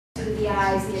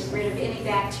eyes, get rid of any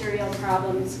bacterial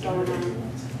problems going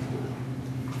on.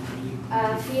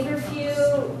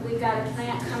 Feverfew, we've got a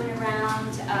plant coming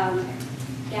around.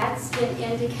 That's been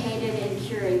indicated in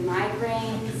curing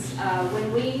migraines.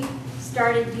 When we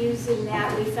started using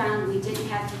that, we found we didn't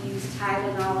have to use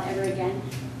Tylenol ever again.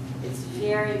 It's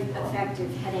very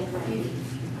effective headache remedy,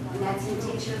 and that's in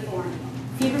tincture form.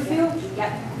 Feverfew?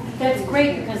 Yep. That's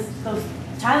great because those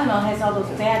Tylenol has all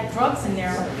those bad drugs in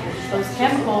there, those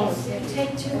chemicals. If you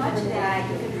take too much of that,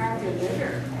 you can harm your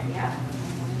liver. Yeah.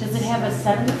 Does it have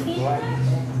acetaminophen in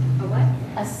it? A what?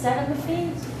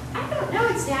 Acetaminophen? I don't know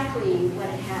exactly what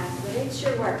it has, but it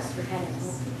sure works for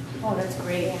headaches. Oh, that's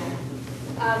great.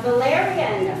 Yeah.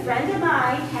 Valerian, a friend of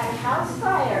mine had a house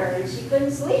fire and she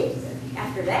couldn't sleep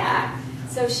after that.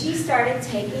 So she started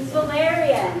taking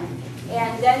valerian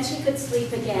and then she could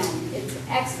sleep again. It's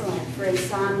excellent for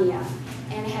insomnia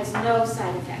and it has no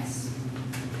side effects.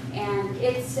 And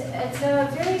it's a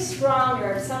very strong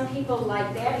herb. Some people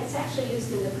like that. It's actually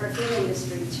used in the perfume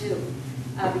industry too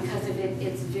because of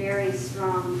its very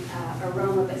strong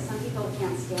aroma, but some people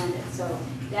can't stand it. So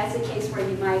that's a case where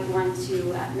you might want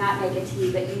to not make a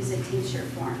tea, but use a tincture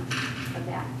form of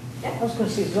that. Yeah. I was going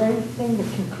to say, is there anything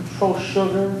that can control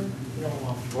sugar, you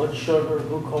know, blood sugar,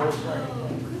 glucose, or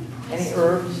anything? Any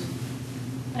herbs?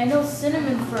 I know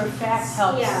cinnamon for a fact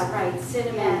helps. Yeah, right,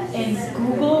 cinnamon. And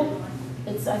Google,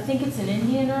 I think it's an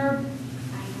Indian herb.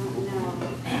 I don't know.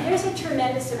 There's a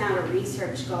tremendous amount of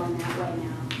research going that way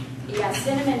now. Yeah,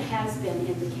 cinnamon has been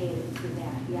indicated for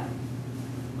that, yeah.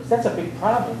 Because that's a big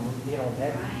problem, you know,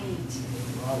 that. Right.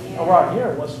 Yeah. Around here,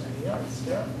 it wasn't any else,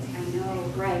 yeah. I know,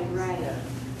 right. Yeah.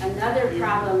 Another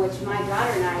problem which my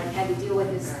daughter and I have had to deal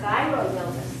with is thyroid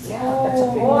illness. Yeah, that's a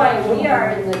big Boy, one. we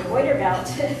are in the goiter belt,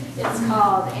 it's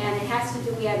called, and it has to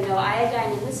do, we have no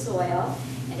iodine in the soil,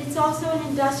 and it's also an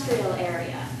industrial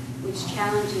area, which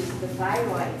challenges the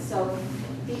thyroid. So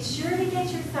be sure to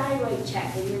get your thyroid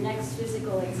checked in your next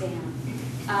physical exam.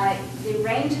 The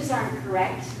ranges aren't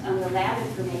correct on the lab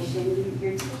information.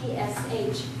 Your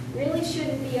TSH really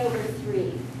shouldn't be over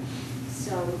 3.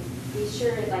 So be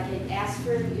sure, ask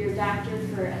for your doctor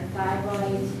for a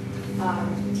thyroid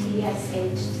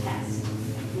TSH test.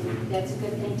 And that's a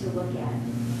good thing to look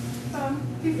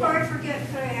at. Before I forget,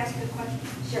 could I ask a question?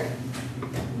 Sure.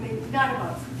 Maybe not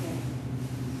about forget.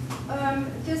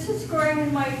 This is growing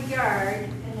in my yard,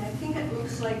 and I think it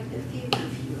looks like the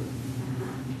feverfew.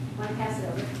 Want to pass it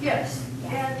over? Yes.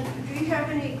 Yeah. And do you have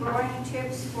any growing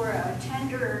tips for a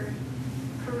tender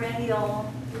perennial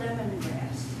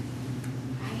lemongrass?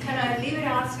 Can I leave it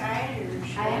outside or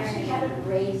should I actually haven't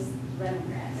raised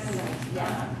lemongrass. So,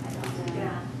 yeah, I don't know.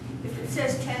 Yeah. If it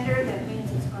says tender, that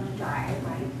means it's going to die,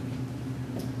 right?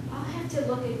 I'll have to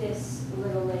look at this a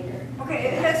little later. Okay,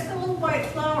 it has the little white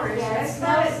flowers. Yeah, it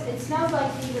smells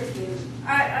like feverfew.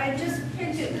 I just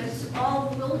picked it. It's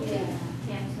all wilted.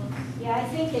 Yeah. Yeah, I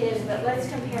think it is, but let's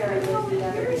compare it with the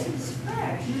other. Yours is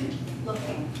fresh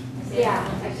looking.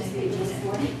 Yeah, I just made this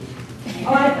morning.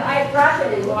 Oh, I dropped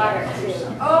it in water too.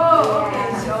 Oh, okay,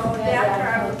 Yeah. so that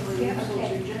probably.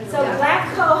 Okay. So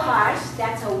black cohosh,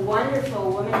 that's a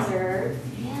wonderful woman's herb.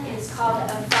 It's called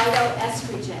a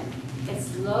phytoestrogen.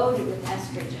 It's loaded with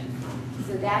estrogen.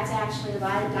 So that's actually, a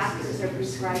lot of doctors are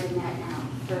prescribing that now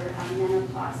for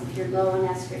menopause if you're low on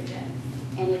estrogen.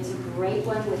 And it's a great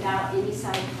one without any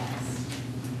side effects.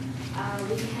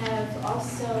 We have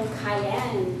also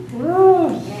cayenne.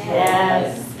 Ooh,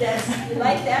 Yes. You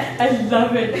like that? I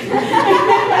love it.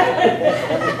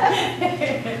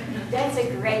 That's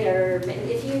a great herb.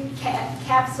 If you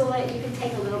capsule it, you can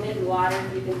take a little bit in water,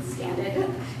 you can stand it.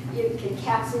 You can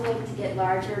capsule it to get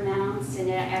larger amounts, and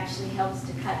it actually helps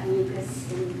to cut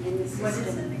mucus in the system. What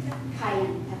is it again?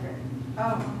 Cayenne pepper.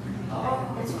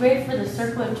 Oh. It's great for the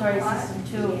circulatory system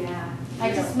too. Yeah.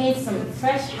 I just made some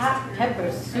fresh hot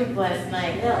pepper soup last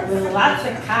night with lots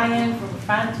of cayenne from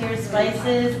Frontier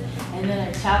Spices, and then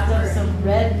I chopped up some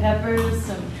red peppers,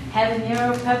 some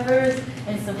habanero peppers,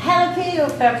 and some jalapeno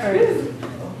peppers.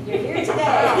 You're here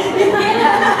today.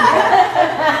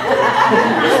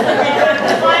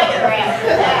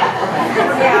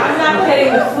 Yeah, I'm not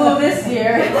getting the flu this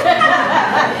year.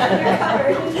 You're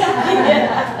covered.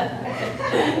 Yeah.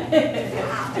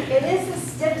 It is a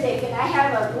styptic, and I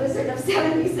have a Blizzard of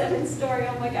 77 story.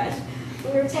 Oh my gosh.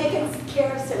 We were taking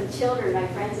care of some children, my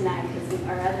friends and I, because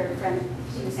our other friend,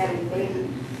 she was having a baby.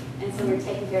 And so we were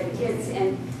taking care of the kids.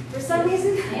 And for some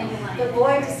reason, the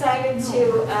boy decided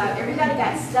to, everybody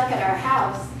got stuck at our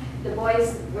house. The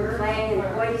boys were playing, and the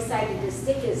boy decided to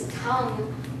stick his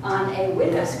tongue on a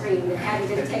window screen that hadn't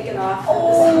been taken off from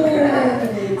the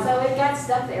summer. So it got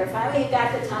stuck there. Finally, he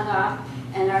got the tongue off,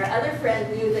 And our other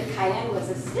friend knew that cayenne was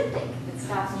a styptic that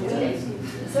stops bleeding.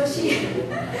 So she so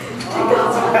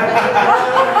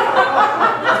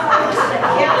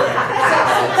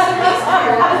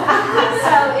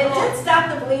it did stop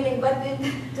the bleeding, but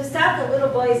to stop the little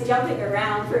boys jumping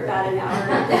around for about an hour,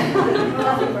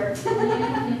 nothing worked.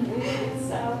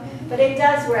 So, but it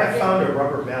does work. I found a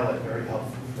rubber mallet very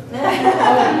helpful for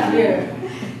that. Oh, dear.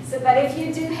 So, but if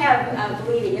you do have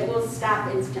bleeding, it will stop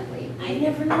instantly. I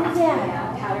never knew that.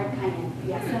 Yeah, powdered cayenne.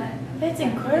 Yes. That's Is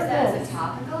incredible. that as a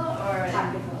topical or?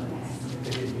 Topical, yes.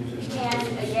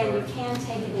 And again, you can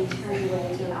take it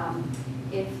internally.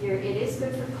 If you're, it is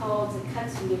good for colds. It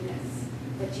cuts mucus,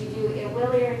 but it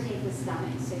will irritate the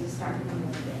stomach, so you start with a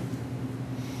little bit.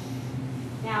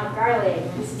 Now, garlic.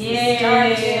 This is the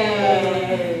start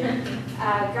here.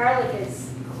 Garlic is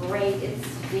great. It's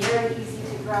very easy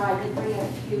to grow. I did bring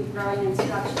a few growing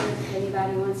instructions if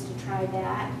anybody wants to try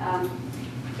that.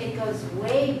 It goes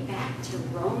way back to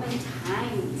Roman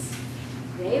times.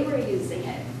 They were using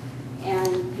it.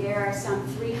 And there are some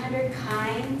 300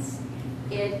 kinds.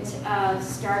 It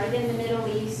started in the Middle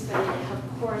East, but it, of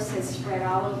course, has spread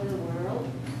all over the world.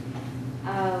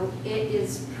 It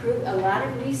is a lot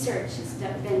of research has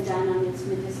been done on its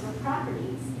medicinal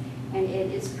properties, and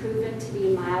it is proven to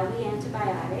be mildly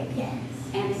antibiotic,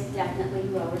 and it definitely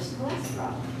lowers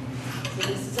cholesterol. So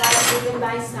this is all proven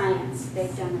by science.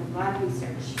 They've done a lot of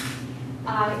research.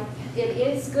 It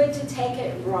is good to take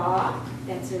it raw.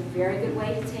 That's a very good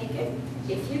way to take it,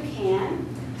 if you can.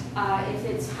 If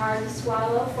it's hard to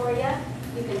swallow for you,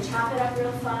 you can chop it up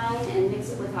real fine and mix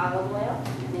it with olive oil.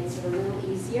 It makes it a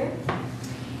little easier.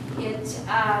 It,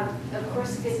 of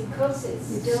course, if it cooks, it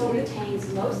still retains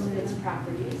most of its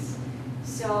properties.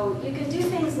 So you can do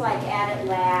things like add it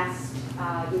last,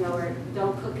 or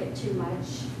don't cook it too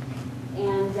much.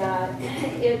 And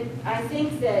I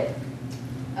think that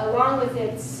along with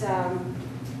its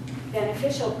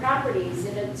beneficial properties,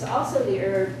 it's also the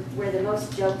herb where the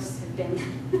most jokes have been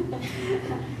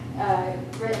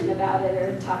written about it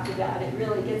or talked about. It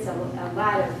really gets a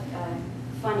lot of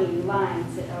funny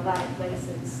lines at a lot of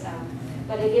places.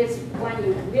 But it is one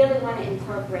you really want to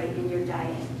incorporate in your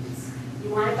diet. You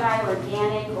want to buy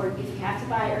organic, or if you have to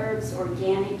buy herbs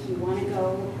organic, you want to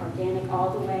go organic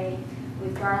all the way.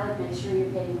 With garlic, make sure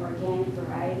you're getting organic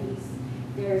varieties.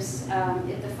 There's,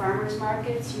 at the farmers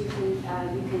markets, usually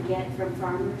you can get from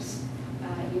farmers,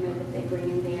 that they bring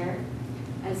in there.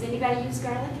 Does anybody use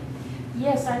garlic?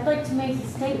 Yes, I'd like to make a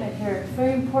statement here. It's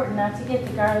very important not to get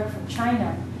the garlic from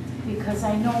China, because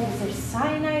I know there's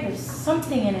cyanide or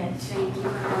something in it. Thank you,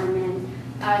 Carmen.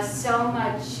 So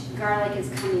much garlic is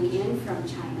coming in from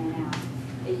China now.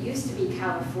 It used to be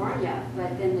California,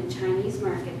 but then the Chinese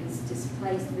market has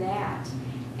displaced that.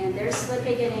 And they're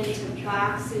slipping it into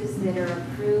boxes that are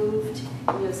approved,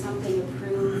 something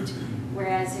approved,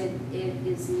 whereas it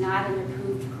is not an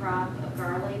approved crop of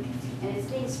garlic. And it's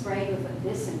being sprayed with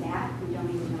this and that, we don't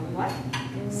even know what.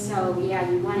 So, yeah,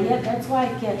 you want to... Yeah, that's why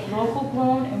I get local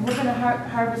grown, and we're going to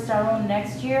harvest our own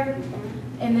next year.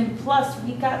 And then plus,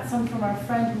 we got some from our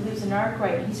friend who lives in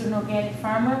Arkwright. He's an organic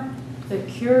farmer. The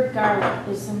cured garlic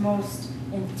is the most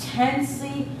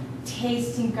intensely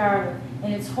tasting garlic.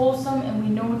 And it's wholesome, and we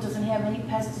know it doesn't have any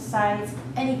pesticides,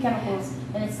 any chemicals,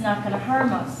 and it's not going to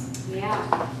harm us.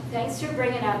 Yeah, thanks for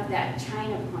bringing up that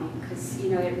China point, because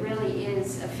it really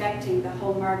is affecting the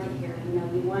whole market here.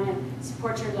 You want to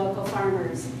support your local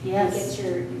farmers and get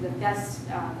the best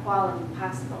quality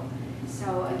possible.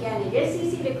 So again, it is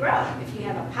easy to grow. If you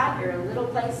have a pot or a little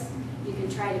place, you can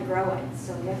try to grow it.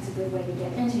 So that's a good way to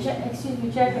get it. And excuse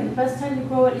me, Jacqueline, the best time to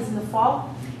grow it is in the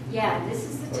fall? Yeah, this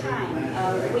is the time.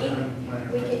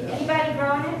 Anybody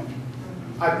growing it?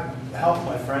 I help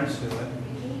my friends do it.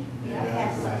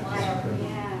 Yeah,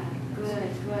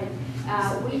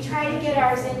 good. We try to get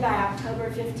ours in by October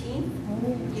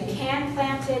 15th. You can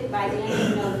plant it by the end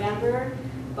of November,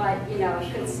 but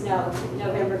it could snow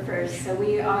November 1st. So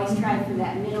we always try for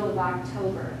that middle of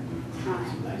October time.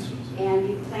 And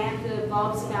you plant the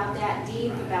bulbs about that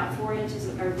deep, about 4 inches,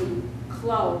 or the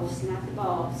cloves, not the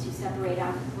bulbs. You separate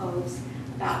out the cloves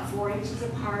about 4 inches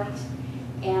apart,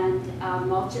 and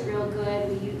mulch it real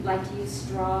good. We like to use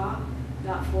straw,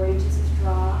 about 4 inches of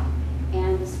straw.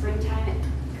 And the springtime it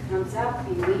comes up,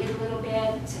 you weed it a little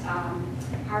bit,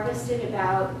 harvest it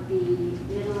about the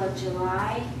middle of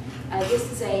July. This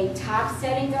is a top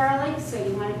setting garlic, so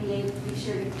you want to be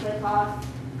sure to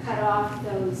cut off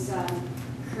those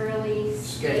curly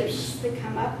scapes that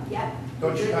come up. Yep.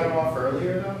 Don't you cut them off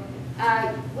earlier though?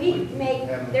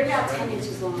 They're about 10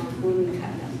 inches long when we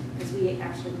cut them, because we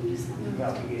actually use them.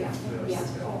 Yeah.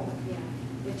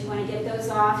 But you want to get those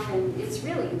off, and it's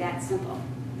really that simple.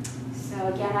 So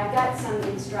again, I've got some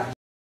instructions